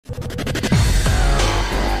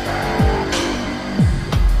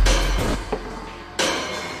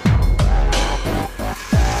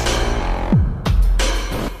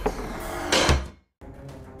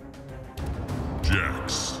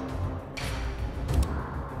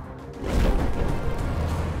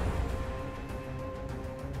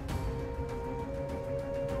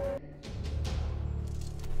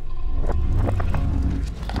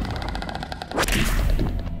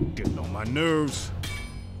nerves.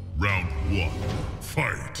 Round 1,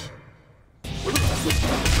 fight!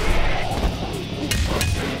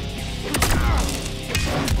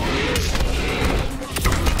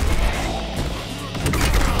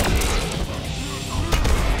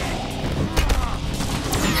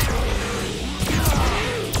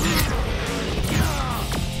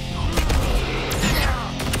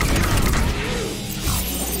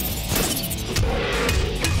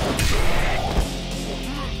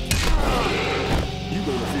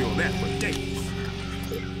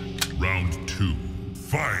 Round 2,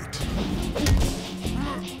 fight!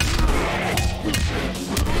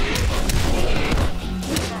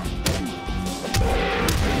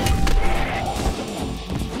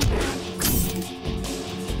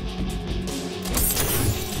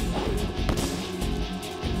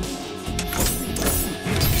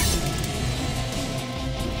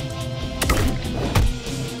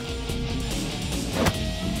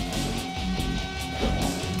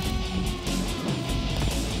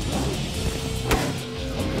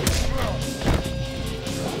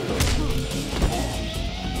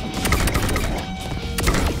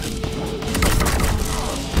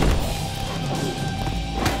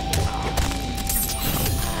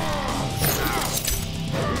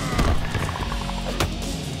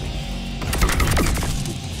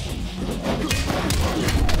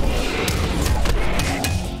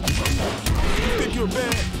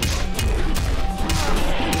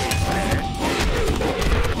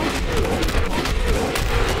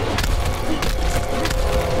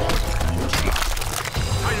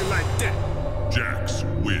 Jax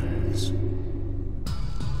wins.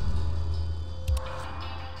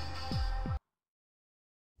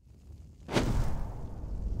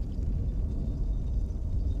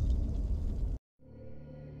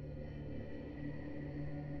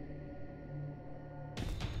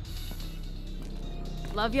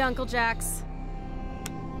 Love you, Uncle Jax.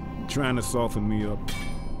 Trying to soften me up.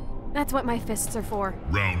 That's what my fists are for.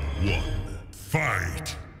 Round 1,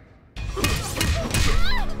 fight!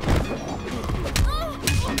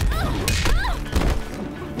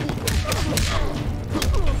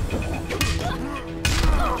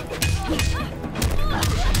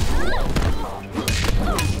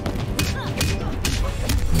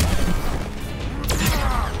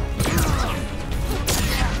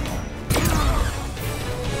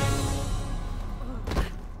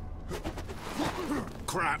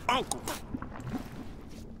 Cry uncle.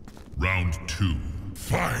 Round 2,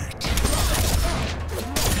 fight!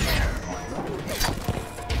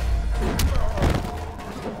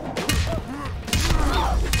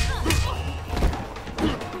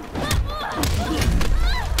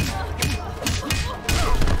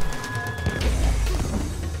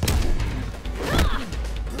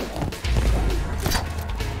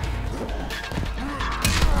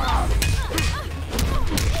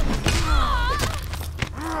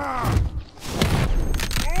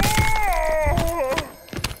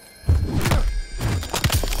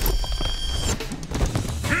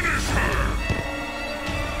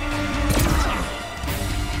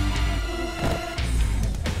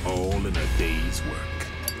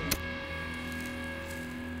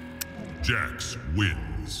 Jax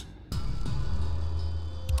wins.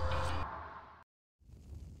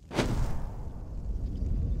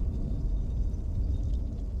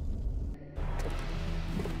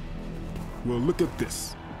 Well, look at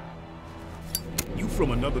this. You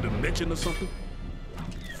from another dimension or something?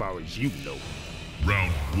 As far as you know.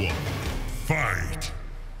 Round 1, fight!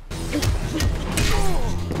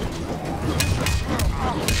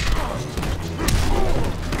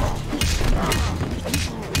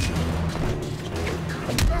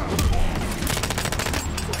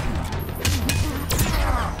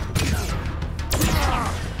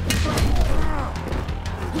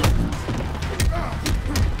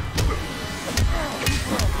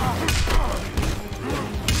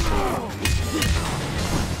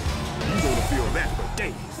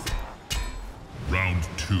 Round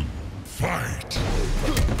 2, fight!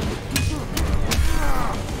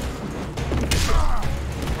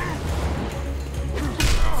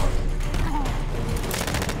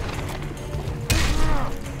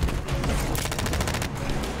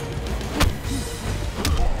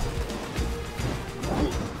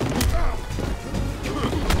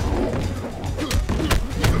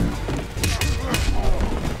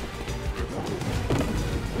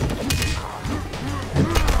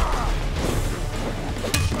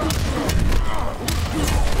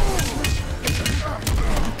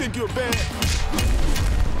 You're bad.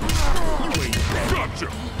 You ain't bad. Gotcha!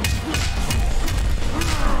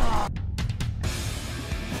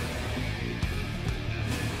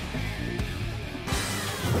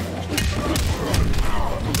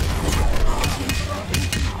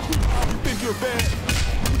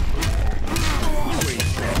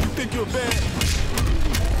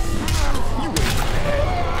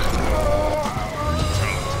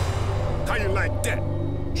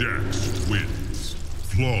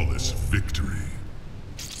 Flawless victory.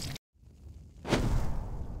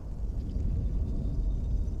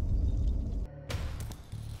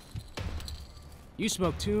 You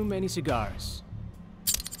smoke too many cigars.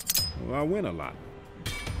 Well, I win a lot.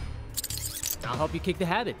 I'll help you kick the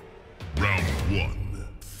habit. Round 1.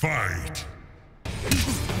 Fight!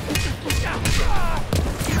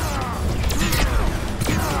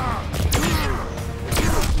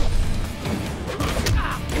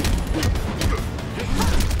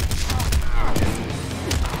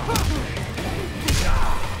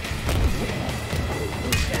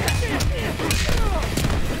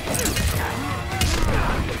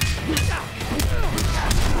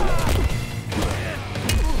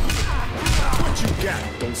 What you got?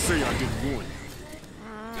 Don't say I didn't warn you.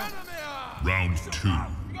 Round 2.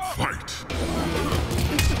 Fight!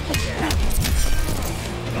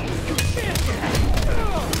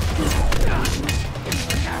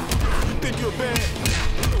 You think you're bad?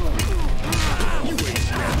 You ain't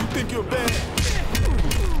bad. You think you're bad?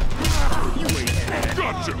 You ain't bad.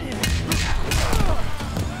 Gotcha!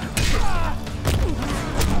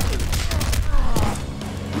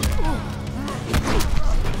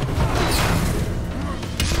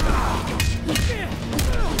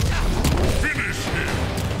 Finish him!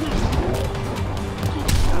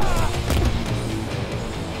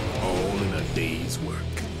 All in a day's work.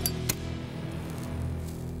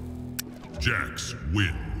 Jax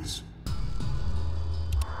wins.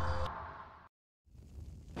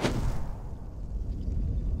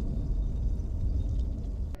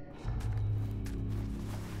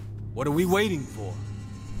 What are we waiting for?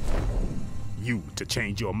 You to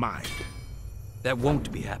change your mind. That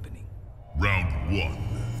won't be happening. Round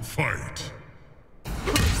 1. Fight!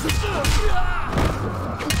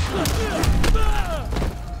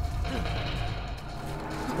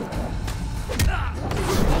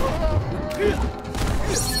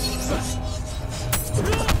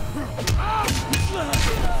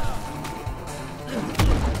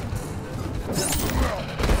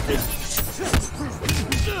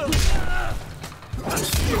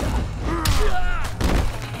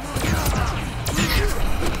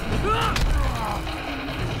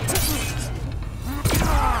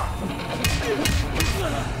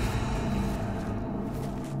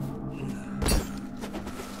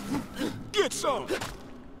 Get some!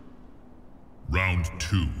 Round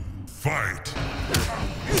 2. Fight!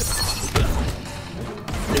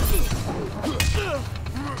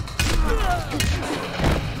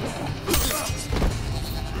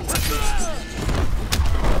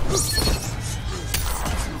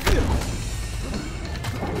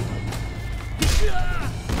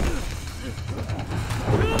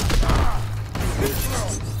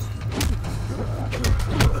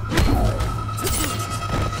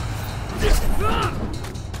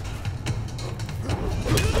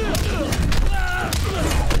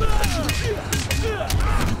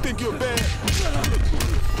 You think you're bad?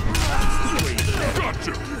 You ain't bad.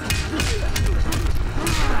 Gotcha!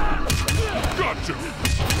 Gotcha!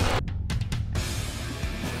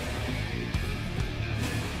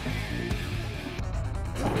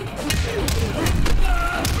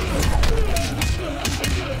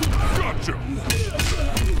 Gotcha!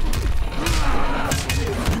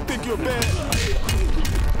 You think you're bad?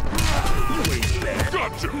 You ain't bad.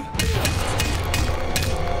 Gotcha!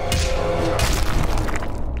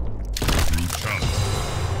 Brutality.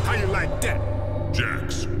 How you like that?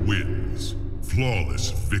 Jax wins.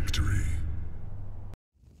 Flawless victory.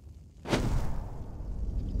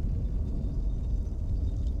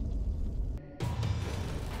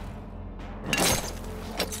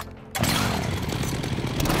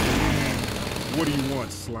 What do you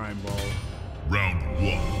want, slime ball? Round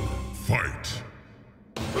 1. Fight!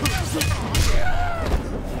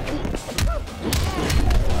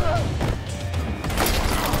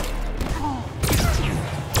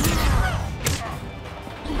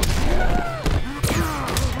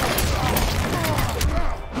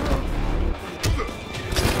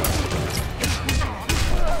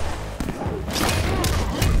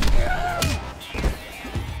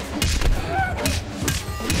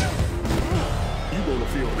 You gonna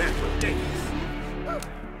feel that for days.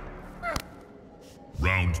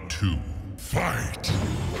 Round 2. Fight!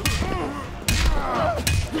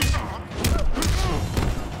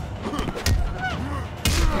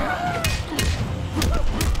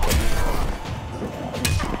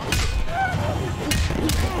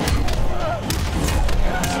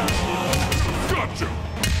 Gotcha!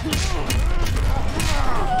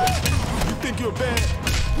 You think you're bad?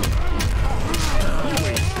 You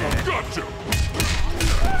ain't bad. Gotcha!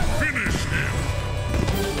 Finish him!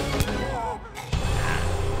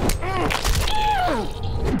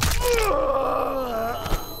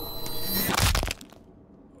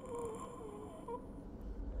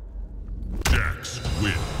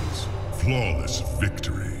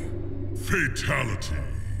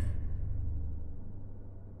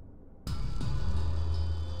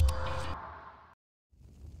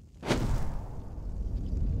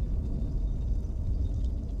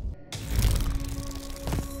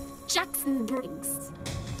 Jackson brings.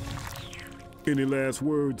 Any last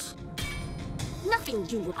words? Nothing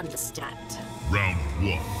you will understand. Round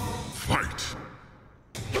 1. Fight!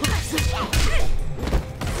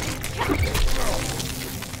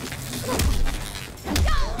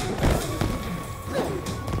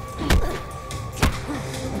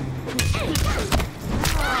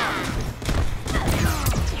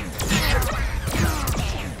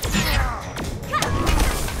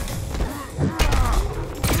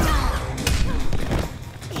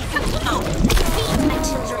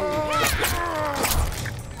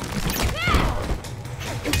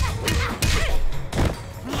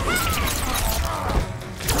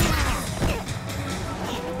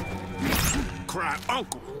 Cry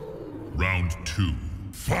uncle! Round 2.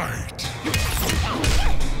 Fight!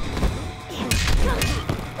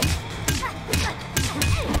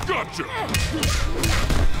 Gotcha!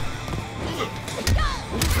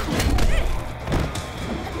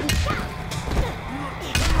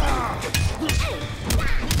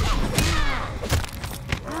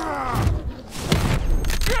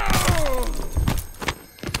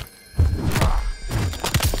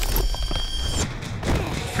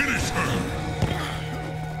 Finish her!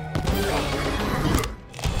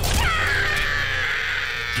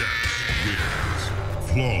 Jax wins.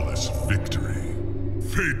 Flawless victory.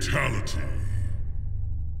 Fatality.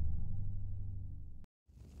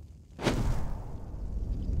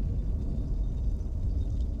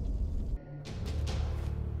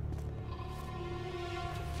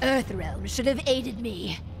 Earthrealm should have aided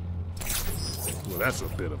me. Well, that's a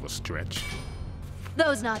bit of a stretch.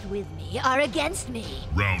 Those not with me are against me.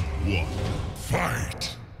 Round 1.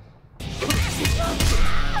 Fight!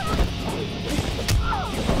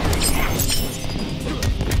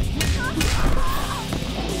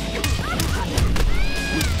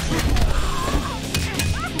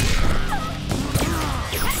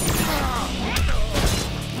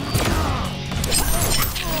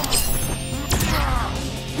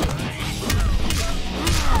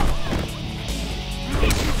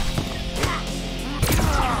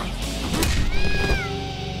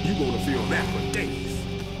 You gonna feel that for days.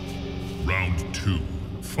 Round 2.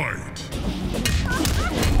 Fight!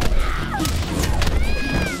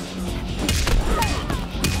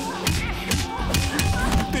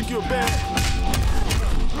 You think you're bad?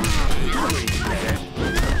 You ain't bad.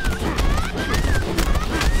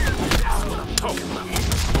 That's what I'm talking about.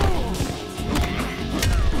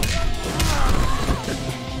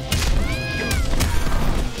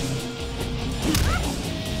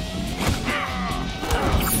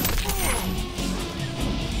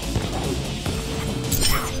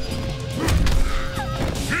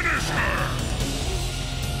 Finish her!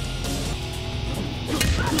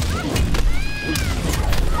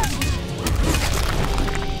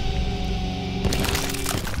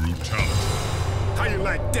 Brutality. How you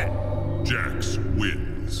like that? Jax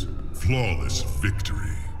wins. Flawless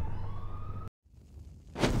victory.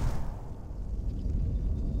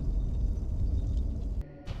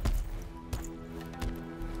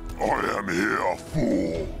 I am here,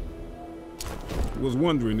 fool. Was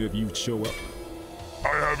wondering if you'd show up. I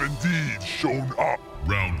have indeed shown up.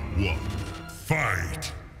 Round 1.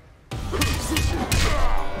 Fight!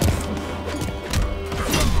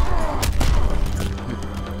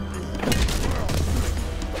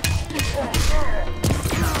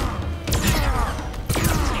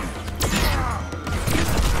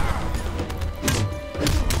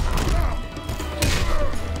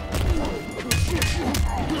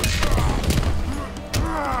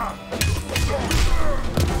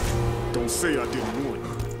 Don't say I didn't warn you.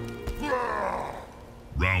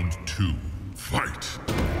 Round 2. Fight!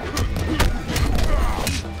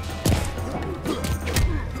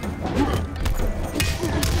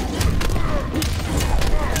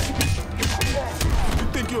 You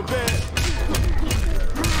think you're bad?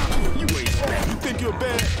 You ain't bad. You think you're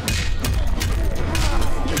bad?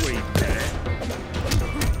 You ain't bad.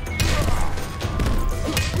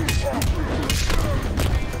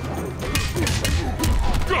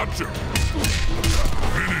 Gotcha!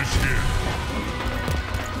 Finish him!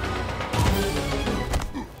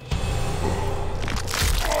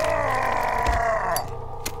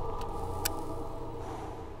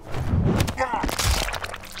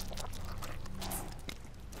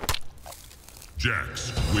 Jax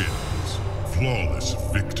wins. Flawless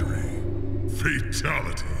victory.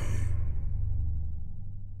 Fatality.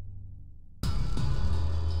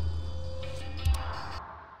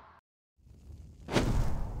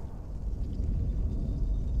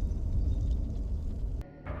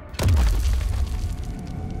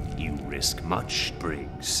 You risk much,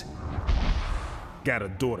 Briggs. Got a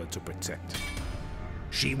daughter to protect.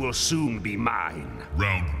 She will soon be mine.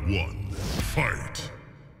 Round 1. Fight.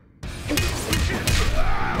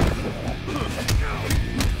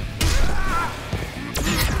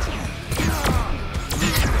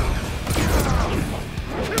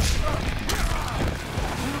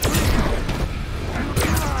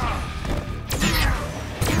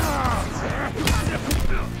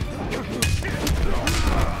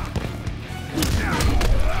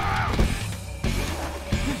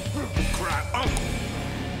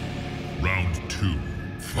 Round 2.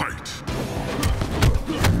 Fight.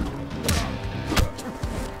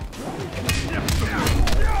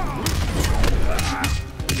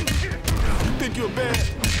 Think you're bad?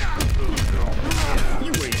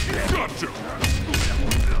 You ain't bad. Gotcha!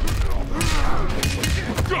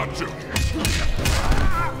 Gotcha!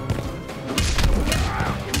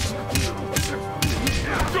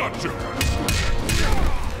 Gotcha!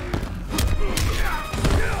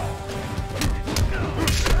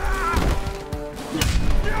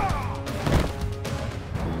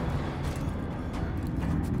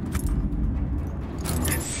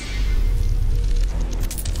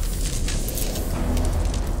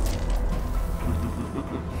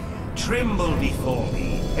 Tremble before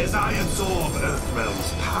me as I absorb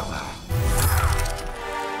Earthrealm's power.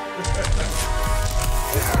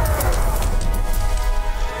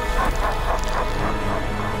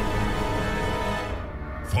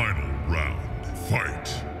 Final round. Fight.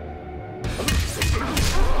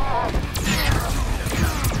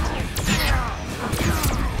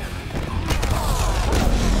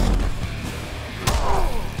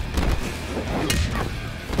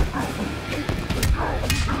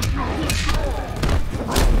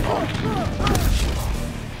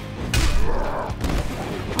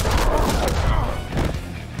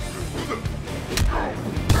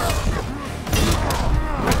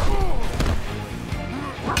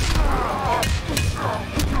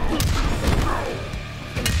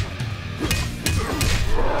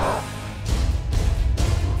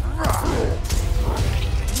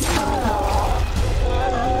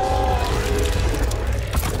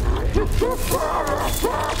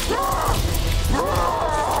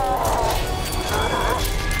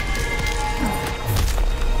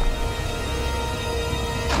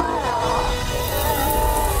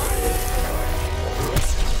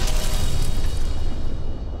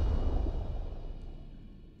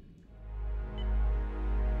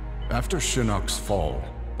 After Shinnok's fall,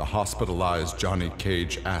 the hospitalized Johnny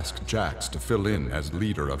Cage asked Jax to fill in as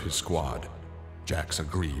leader of his squad. Jax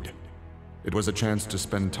agreed. It was a chance to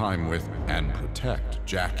spend time with and protect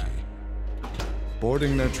Jackie.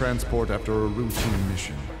 Boarding their transport after a routine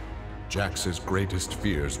mission, Jax's greatest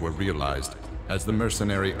fears were realized as the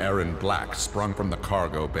mercenary Aaron Black sprung from the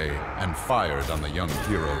cargo bay and fired on the young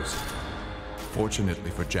heroes.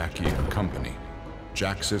 Fortunately for Jackie and company,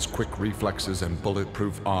 Jax's quick reflexes and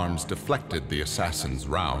bulletproof arms deflected the assassin's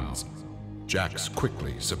rounds. Jax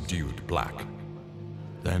quickly subdued Black,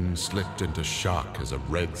 then slipped into shock as a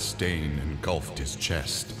red stain engulfed his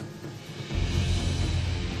chest.